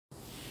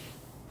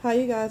Hi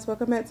you guys,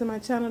 welcome back to my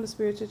channel, The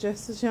Spiritual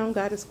Justice Young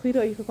Goddess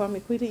Quita, or you can call me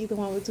Quita, either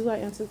one will do. I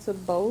answer to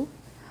both.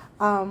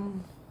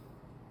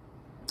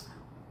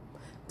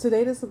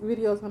 Today this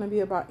video is going to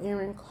be about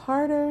Aaron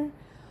Carter,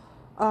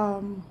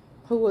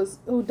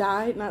 who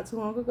died not too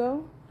long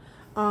ago.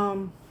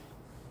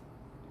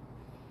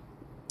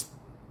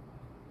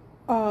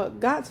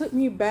 God took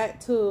me back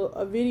to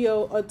a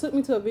video, took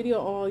me to a video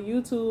on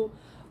YouTube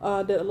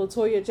that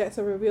LaToya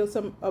Jackson revealed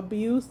some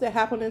abuse that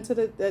happened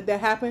that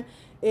happened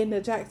in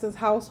the Jackson's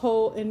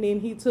household, and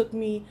then he took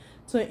me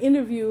to an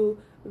interview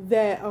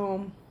that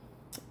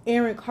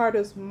Aaron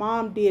Carter's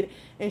mom did,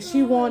 and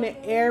she wanted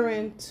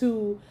Aaron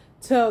to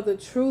tell the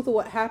truth of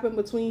what happened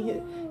between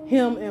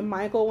him and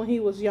Michael when he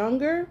was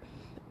younger,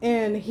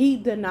 and he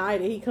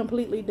denied it. He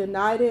completely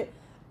denied it.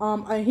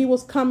 And he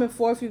was coming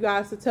forth, you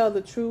guys, to tell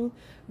the truth,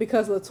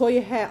 because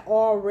LaToya had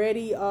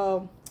already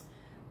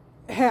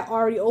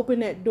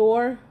opened that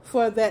door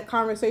for that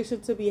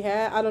conversation to be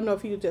had. I don't know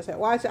if you just had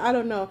watched it. I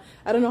don't know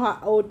how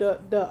old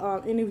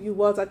the interview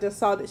was. I just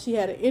saw that she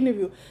had an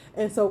interview,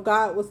 and so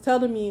God was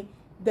telling me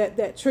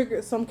that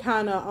triggered some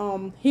kind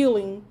of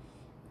healing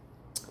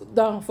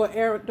for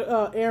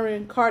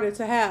Aaron Carter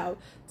to have,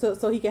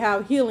 so he could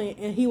have healing,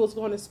 and he was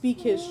going to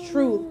speak his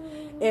truth.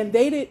 And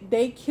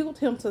they killed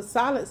him to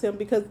silence him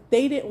because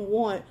they didn't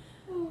want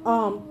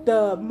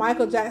the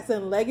Michael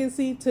Jackson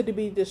legacy to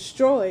be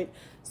destroyed.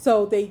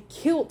 So they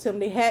killed him.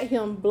 They had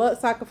him blood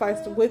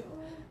sacrificed with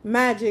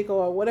magic,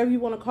 or whatever you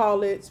want to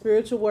call it,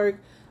 spiritual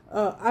work.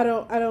 I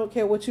don't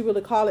care what you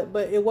really call it,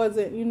 but it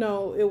wasn't,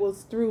 it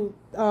was through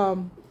a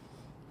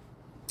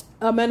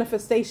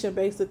manifestation.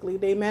 Basically,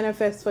 they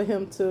manifest for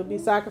him to be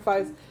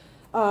sacrificed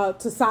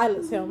to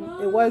silence him.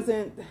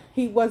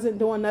 He wasn't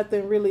doing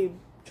nothing really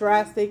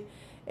drastic.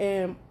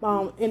 And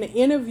in the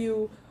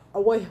interview,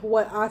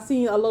 what I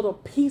seen a little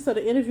piece of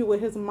the interview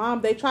with his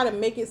mom, they try to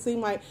make it seem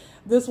like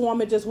this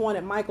woman just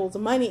wanted Michael's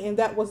money, and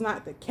that was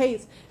not the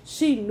case.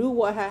 She knew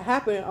what had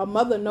happened. A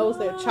mother knows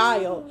their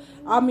child.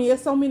 I mean,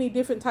 there's so many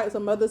different types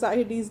of mothers out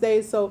here these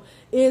days, so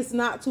it's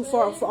not too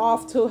far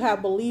off to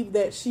have believed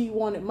that she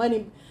wanted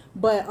money.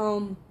 But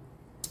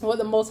what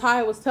the Most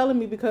High was telling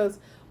me, because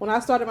when I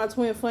started my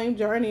twin flame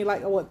journey,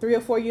 like 3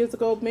 or 4 years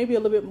ago, maybe a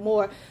little bit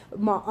more,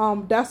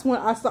 that's when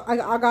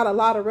I got a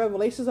lot of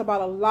revelations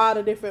about a lot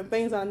of different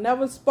things. I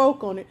never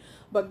spoke on it,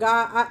 but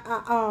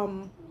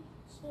God,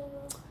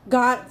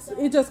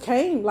 it just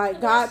came. Like,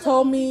 God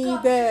told me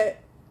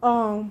that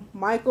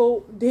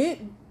Michael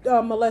did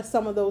molest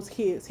some of those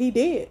kids. He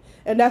did,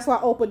 and that's why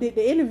Oprah did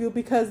the interview,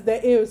 because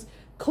there is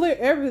clear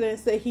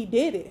evidence that he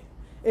did it.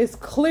 It's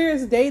clear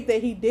as day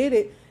that he did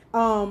it.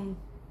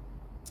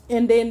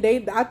 And then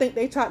I think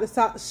they tried to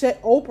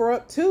shut Oprah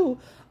up too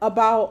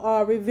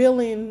about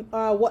revealing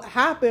what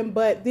happened.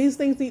 But these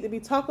things need to be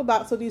talked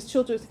about so these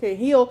children can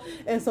heal,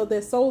 and so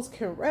their souls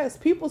can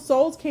rest. People's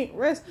souls can't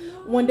rest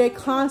when they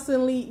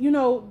constantly,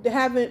 they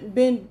haven't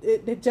been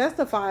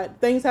justified.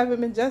 Things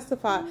haven't been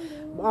justified.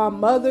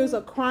 Mothers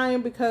are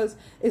crying because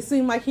it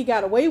seemed like he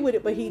got away with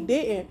it, but he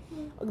didn't.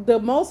 The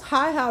Most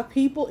High have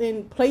people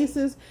in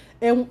places,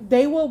 and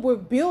they will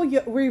reveal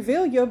your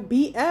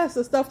BS,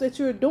 the stuff that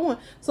you're doing.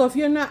 So if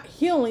you're not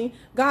healing,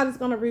 God is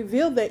going to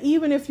reveal that.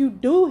 Even if you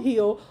do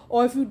heal,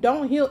 or if you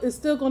don't heal, it's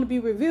still going to be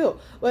revealed.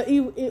 But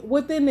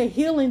within the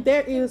healing,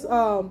 there is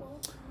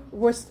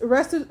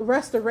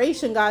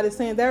restoration. God is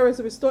saying there is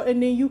a restore,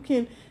 and then you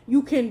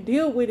can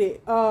deal with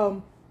it.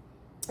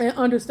 And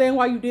understand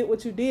why you did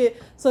what you did,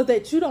 so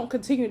that you don't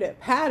continue that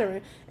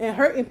pattern and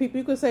hurting people.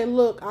 You can say,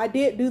 look, I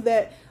did do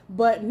that,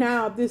 but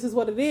now this is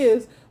what it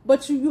is.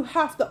 But you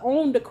have to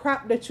own the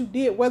crap that you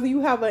did, whether you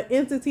have an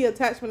entity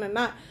attachment or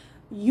not.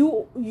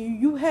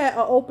 You had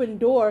an open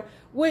door,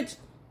 which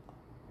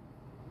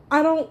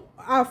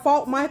I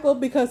fault Michael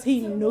because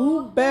he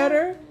knew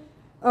better.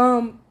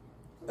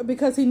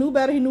 He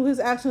knew his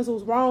actions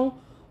was wrong.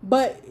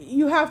 But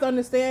you have to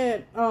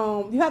understand,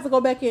 you have to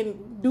go back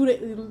and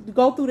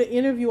go through the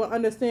interview and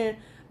understand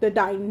the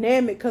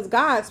dynamic, because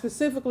God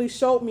specifically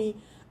showed me,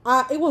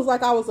 it was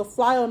like I was a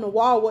fly on the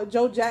wall, what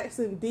Joe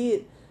Jackson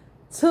did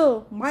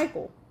to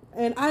Michael.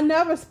 And I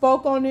never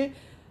spoke on it,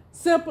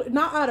 simply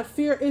not out of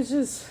fear. It's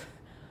just,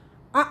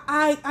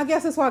 I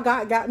guess that's why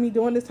God got me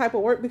doing this type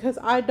of work, because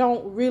I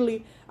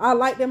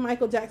like that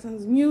Michael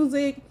Jackson's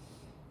music.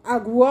 I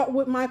grew up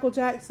with Michael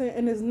Jackson,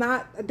 and it's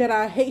not that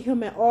I hate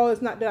him at all.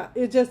 It's not that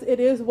it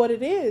is what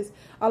it is.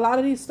 A lot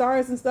of these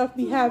stars and stuff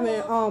be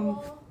having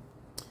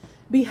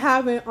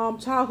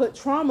childhood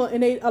trauma,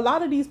 and a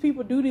lot of these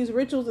people do these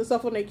rituals and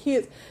stuff on their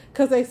kids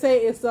because they say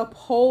it's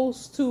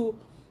supposed to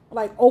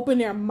like open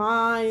their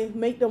mind,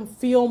 make them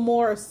feel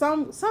more,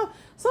 some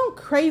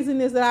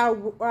craziness that I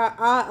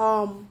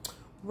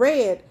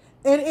read,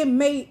 and it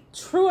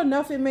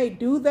may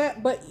do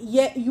that, but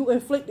yet you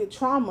inflicted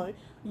trauma.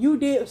 You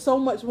did so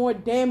much more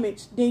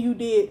damage than you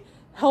did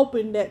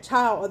helping that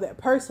child or that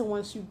person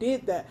once you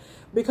did that.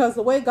 Because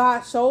the way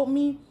God showed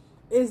me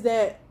is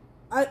that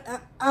I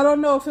don't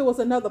know if it was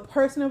another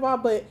person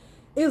involved, but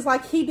it's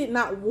like he did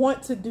not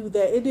want to do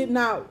that.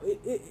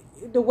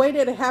 The way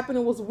that it happened,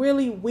 it was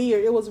really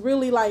weird. It was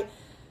really like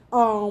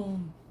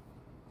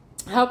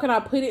how can I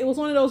put it? It was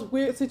one of those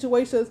weird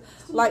situations,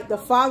 like the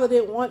father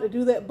didn't want to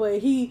do that, but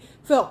he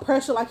felt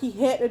pressure like he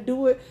had to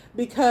do it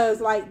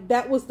because like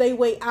that was their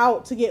way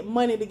out to get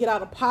money to get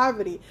out of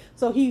poverty.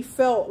 So he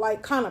felt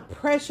like kind of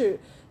pressured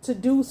to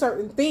do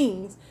certain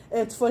things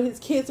and for his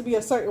kids to be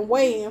a certain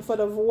way and for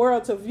the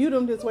world to view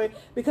them this way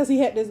because he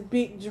had this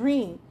big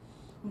dream.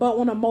 But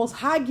when the Most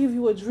High give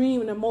you a dream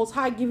and the Most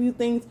High give you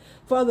things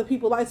for other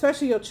people, like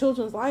especially your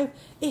children's life,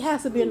 it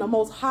has to be in the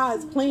Most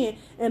High's plan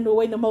and the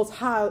way the Most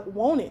High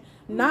want it.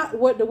 Not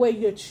the way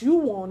that you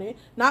want it,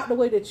 not the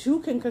way that you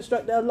can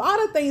construct it. A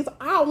lot of things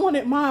I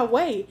wanted my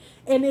way,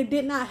 and it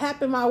did not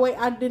happen my way.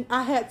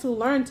 I had to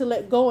learn to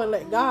let go and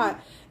let God,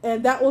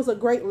 and that was a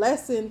great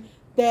lesson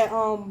that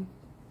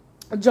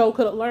Joe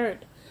could have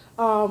learned.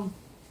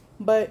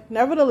 But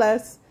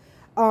nevertheless,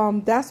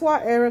 that's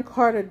why Aaron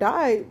Carter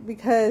died,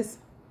 because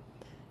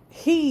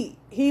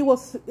it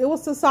was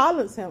to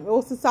silence him. It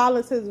was to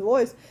silence his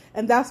voice.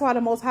 And that's why the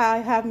Most High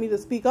had me to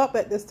speak up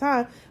at this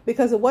time,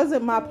 because it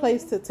wasn't my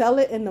place to tell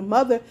it. And the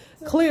mother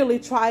clearly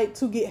tried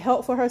to get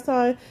help for her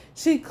son.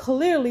 She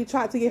clearly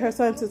tried to get her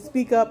son to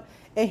speak up,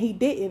 and he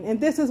didn't.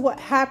 And this is what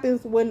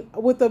happens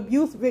with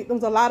abuse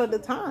victims a lot of the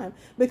time,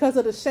 because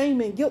of the shame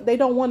and guilt. They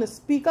don't want to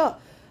speak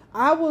up.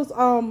 I just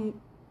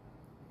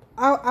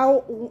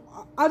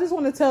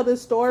want to tell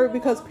this story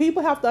because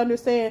people have to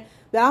understand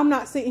that I'm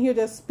not sitting here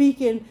just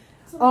speaking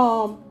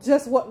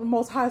just what the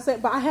Most High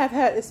said, but I have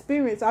had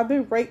experience. I've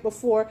been raped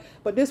before,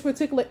 but this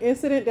particular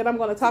incident that I'm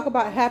going to talk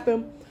about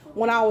happened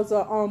when I was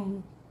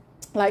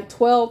like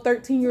 12,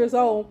 13 years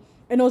old,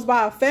 and it was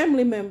by a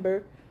family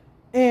member,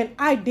 and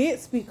I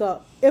did speak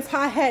up. If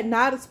I had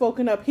not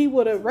spoken up, he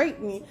would have raped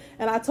me.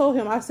 And I told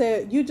him, I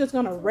said, "You just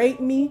going to rape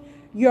me?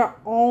 Your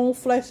own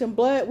flesh and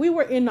blood?" We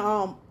were in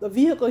the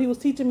vehicle. He was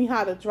teaching me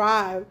how to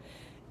drive,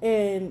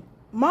 and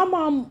my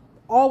mom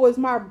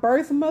my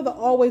birth mother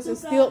always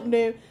instilled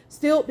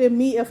in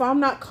me, if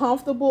I'm not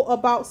comfortable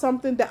about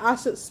something, that I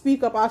should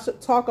speak up. I should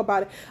talk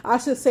about it. I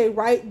should say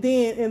right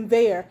then and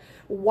there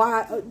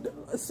why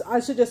I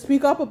should just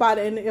speak up about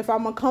it. And if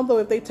I'm uncomfortable,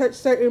 if they touch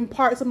certain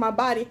parts of my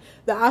body,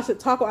 that I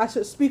should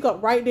speak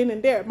up right then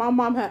and there. My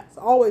mom has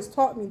always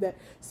taught me that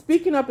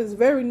speaking up is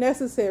very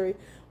necessary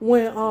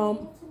when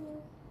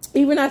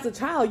even as a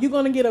child, you're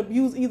going to get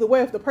abused either way.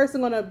 If the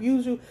person going to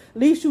abuse you,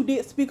 at least you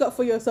did speak up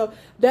for yourself.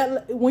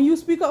 That when you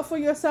speak up for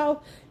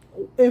yourself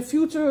in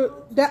future,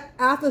 that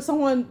after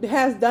someone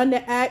has done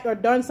the act or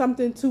done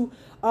something to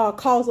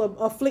cause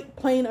afflict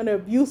pain and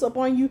abuse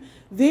upon you,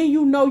 then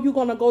you know you're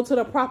going to go to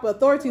the proper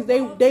authorities.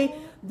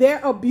 Their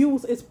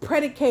abuse is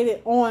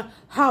predicated on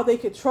how they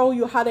control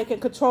you, how they can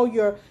control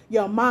your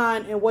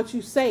mind and what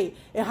you say,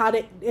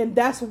 and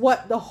that's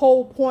what the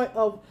whole point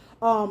of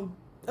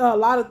a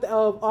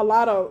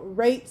lot of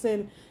rapes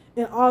and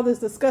all this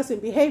disgusting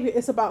behavior.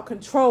 It's about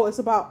control. It's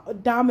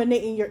about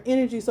dominating your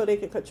energy so they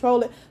can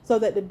control it, so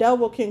that the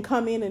devil can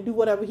come in and do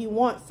whatever he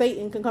wants.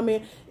 Satan can come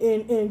in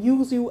and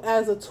use you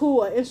as a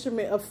tool, an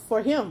instrument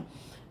for him.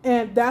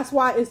 And that's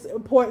why it's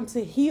important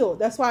to heal.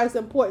 That's why it's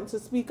important to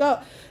speak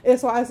up.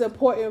 It's why it's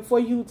important for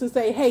you to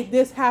say, "Hey,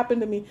 this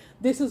happened to me.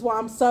 This is why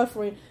I'm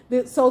suffering,"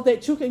 so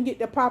that you can get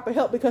the proper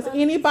help. Because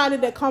anybody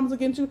that comes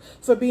against you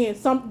for being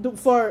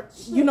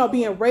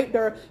being raped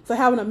or for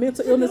having a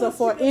mental illness or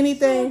for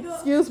anything,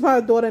 excuse my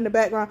daughter in the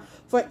background,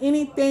 for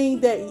anything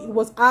that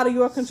was out of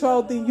your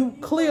control, then you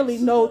clearly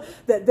know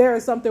that there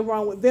is something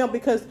wrong with them.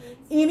 Because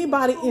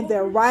anybody in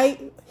their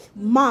right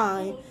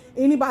mind,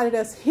 anybody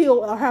that's healed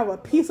or have a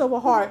peace of a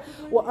heart,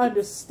 will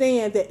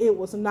understand that it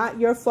was not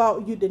your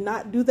fault. You did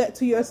not do that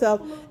to yourself.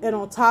 And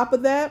on top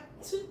of that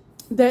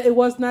it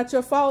was not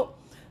your fault,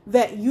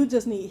 that you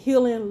just need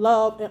healing,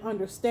 love, and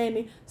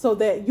understanding so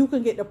that you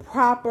can get the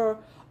proper,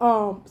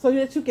 so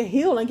that you can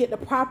heal and get the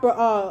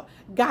proper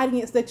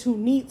guidance that you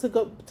need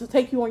to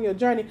take you on your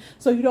journey,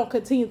 so you don't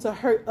continue to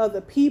hurt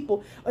other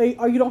people,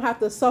 or you don't have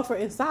to suffer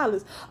in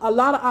silence. A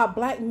lot of our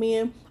black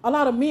men, a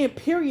lot of men,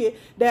 period,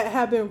 that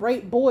have been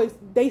raped boys,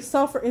 they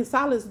suffer in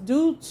silence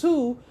due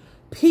to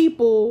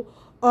people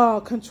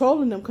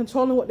controlling them,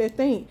 controlling what they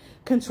think,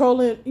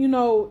 controlling,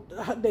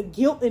 the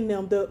guilt in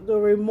them, the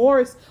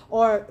remorse.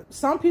 Or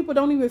some people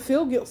don't even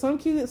feel guilt. Some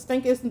kids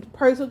think it's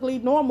perfectly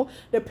normal,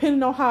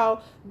 depending on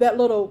how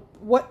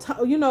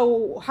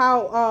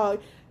how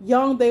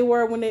young they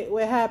were when it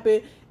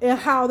happened, and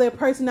how their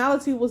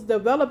personality was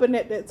developing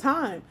at that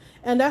time.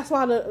 And that's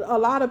why a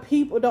lot of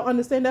people don't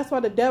understand. That's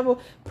why the devil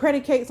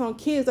predicates on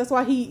kids. That's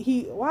why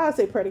why I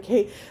say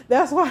predicate.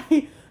 That's why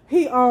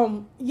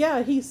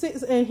he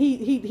sits and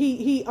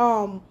he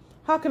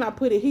how can I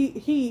put it?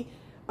 He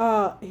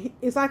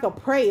it's like a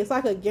prey. It's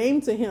like a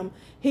game to him.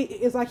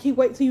 It's like he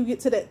waits till you get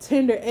to that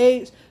tender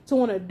age to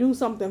want to do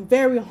something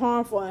very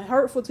harmful and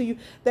hurtful to you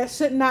that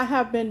should not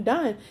have been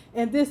done.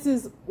 And this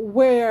is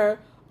where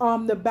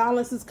the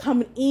balance is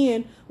coming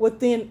in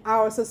within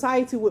our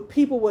society with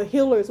people, with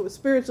healers, with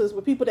spiritualists,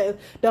 with people that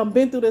done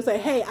been through this, say,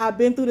 hey, I've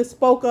been through this,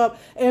 spoke up,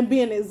 and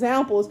being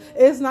examples.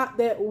 It's not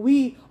that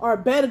we are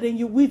better than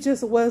you. We did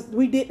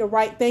the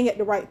right thing at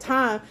the right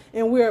time,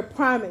 and we're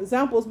prime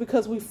examples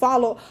because we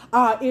follow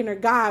our inner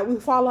guide. We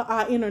follow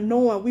our inner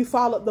knowing. We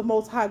follow the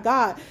Most High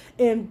God.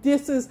 And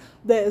this is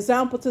the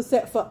example to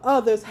set for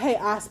others. Hey,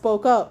 I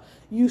spoke up.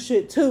 You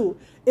should too.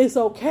 It's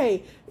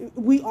okay.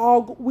 We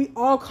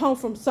all come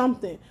from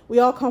something. We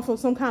all come from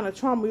some kind of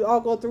trauma. We all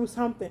go through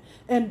something.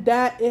 And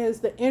that is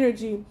the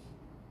energy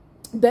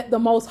that the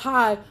Most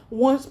High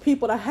wants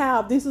people to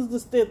have. This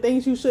is the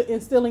things you should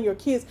instill in your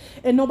kids.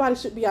 And nobody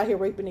should be out here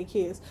raping their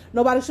kids.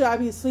 Nobody should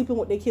be sleeping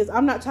with their kids.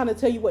 I'm not trying to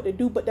tell you what to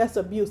do, but that's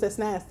abuse. That's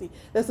nasty.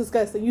 That's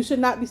disgusting. You should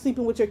not be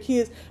sleeping with your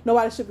kids.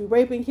 Nobody should be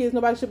raping kids.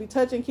 Nobody should be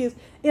touching kids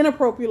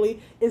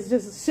inappropriately. It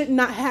just should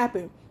not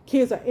happen.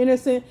 Kids are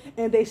innocent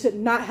and they should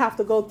not have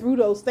to go through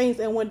those things.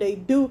 And when they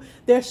do,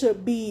 there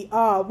should be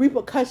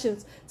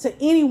repercussions to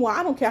anyone.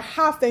 I don't care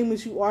how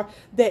famous you are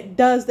that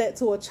does that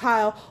to a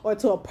child or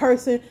to a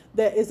person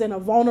that is in a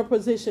vulnerable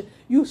position.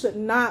 You should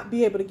not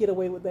be able to get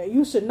away with that.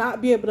 You should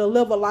not be able to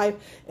live a life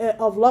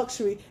of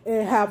luxury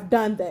and have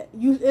done that.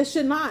 It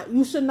should not.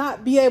 You should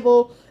not be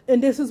able.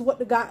 And this is what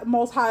the God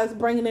Most High is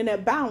bringing in,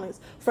 that balance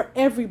for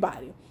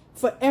everybody.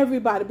 For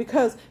everybody,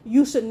 because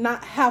you should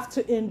not have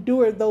to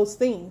endure those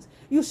things.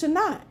 You should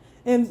not.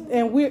 And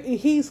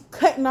he's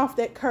cutting off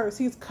that curse.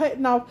 He's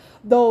cutting off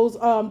those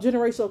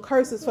generational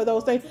curses for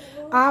those things.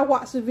 I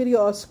watched a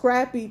video of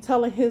Scrappy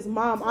telling his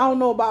mom, I don't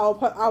know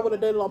about, I would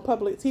have done it on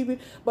public TV,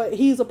 but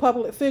he's a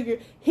public figure.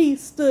 He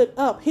stood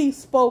up. He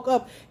spoke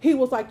up. He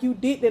was like, you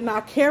did, and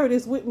I carry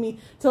this with me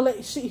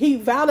he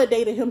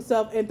validated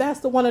himself. And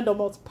that's one of the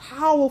most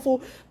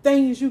powerful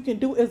things you can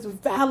do, is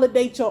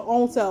validate your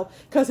own self.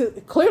 Because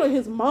clearly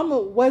his mama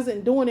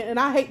wasn't doing it. And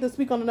I hate to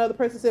speak on another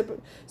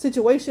person's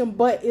situation,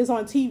 but it's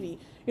on TV.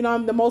 You know,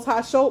 the Most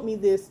High showed me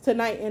this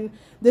tonight, and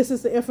this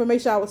is the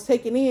information I was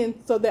taking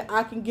in so that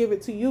I can give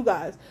it to you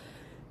guys.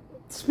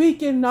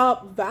 Speaking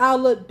up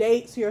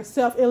validates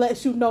yourself. It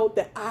lets you know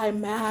that I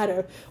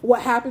matter.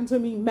 What happened to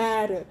me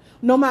matter.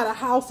 No matter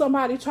how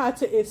somebody tried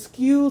to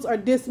excuse or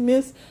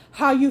dismiss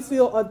how you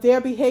feel or their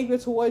behavior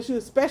towards you,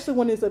 especially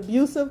when it's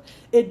abusive,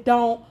 it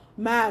don't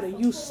matter.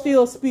 You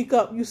still speak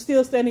up. You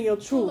still stand in your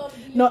truth.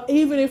 No,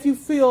 even if you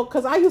feel,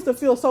 because I used to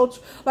feel so,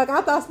 like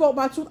after I spoke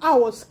my truth, I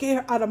was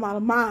scared out of my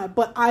mind,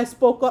 but I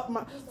spoke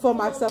up for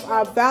myself.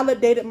 I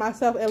validated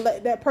myself and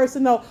let that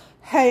person know,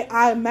 hey,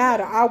 I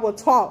matter. I will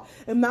talk.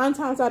 And 9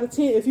 times out of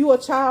 10, if you a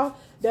child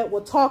that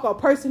will talk, or a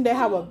person that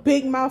have a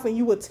big mouth and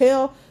you would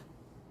tell,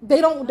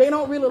 they don't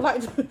really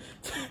like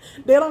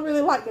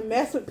to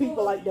mess with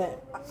people like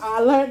that. I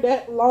learned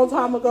that a long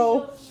time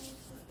ago.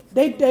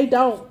 They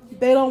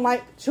don't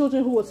like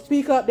children who will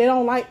speak up. They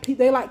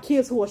like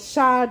kids who are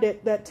shy,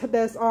 that's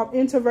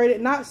introverted.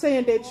 Not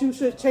saying that you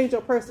should change your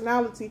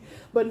personality,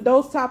 but in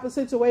those type of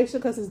situations,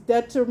 because it's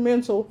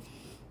detrimental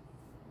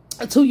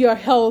to your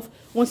health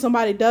when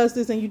somebody does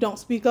this and you don't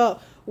speak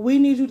up. We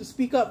need you to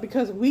speak up,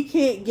 because we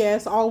can't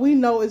guess. All we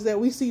know is that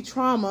we see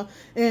trauma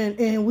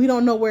and we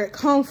don't know where it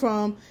comes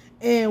from.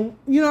 And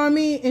you know what I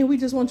mean? And we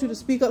just want you to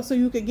speak up so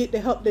you can get the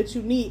help that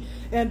you need.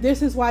 And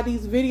this is why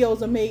these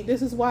videos are made.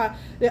 This is why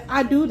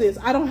I do this.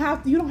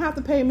 You don't have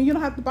to pay me. You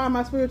don't have to buy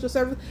my spiritual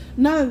service.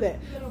 None of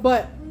that.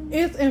 But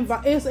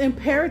it's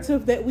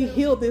imperative that we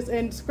heal this.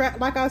 And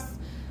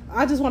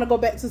I just want to go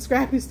back to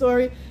Scrappy's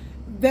story.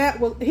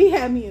 He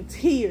had me in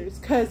tears,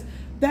 because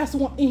that's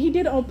one, and he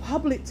did it in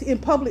public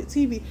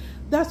TV.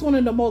 That's one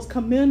of the most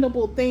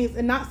commendable things.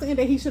 And not saying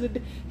that he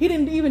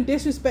didn't even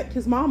disrespect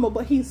his mama,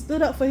 but he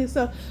stood up for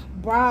himself.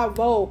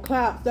 Bravo,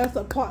 claps. That's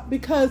a part,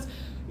 because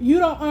you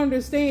don't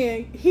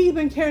understand. He's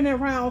been carrying it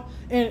around,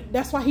 and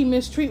that's why he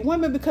mistreat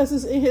women, because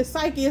it's in his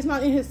psyche. It's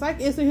not in his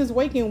psyche. It's in his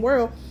waking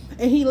world.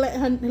 And he let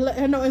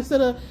her know,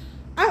 instead of,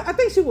 I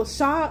think she was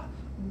shocked,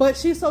 but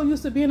she's so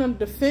used to being on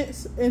the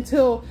defense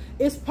until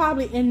it's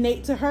probably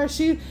innate to her.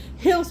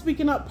 Him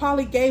speaking up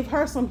probably gave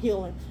her some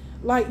healing.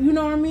 Like, you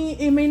know what I mean?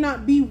 It may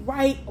not be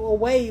right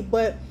away,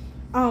 but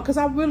because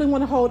I really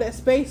want to hold that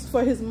space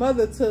for his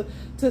mother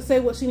to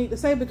say what she needs to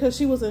say, because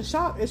she was in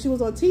shock and she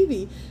was on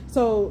TV.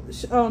 So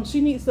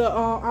she needs to,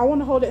 I want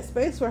to hold that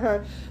space for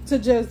her to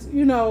just,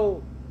 you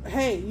know,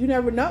 hey, you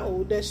never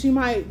know that she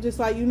might just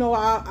like, you know,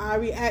 I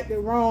reacted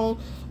wrong,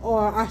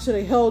 or I should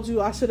have held you.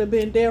 I should have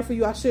been there for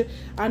you.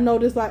 I know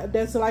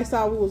that's the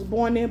lifestyle we was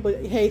born in,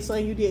 but hey,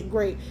 son, you did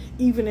great,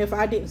 even if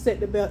I didn't set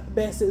the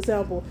best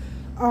example.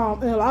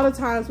 And a lot of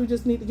times we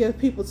just need to give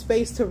people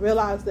space to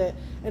realize that.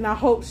 And I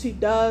hope she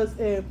does,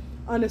 and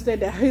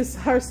understand that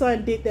her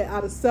son did that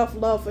out of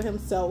self-love for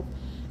himself.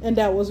 And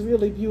that was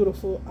really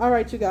beautiful. All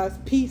right, you guys.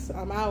 Peace.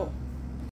 I'm out.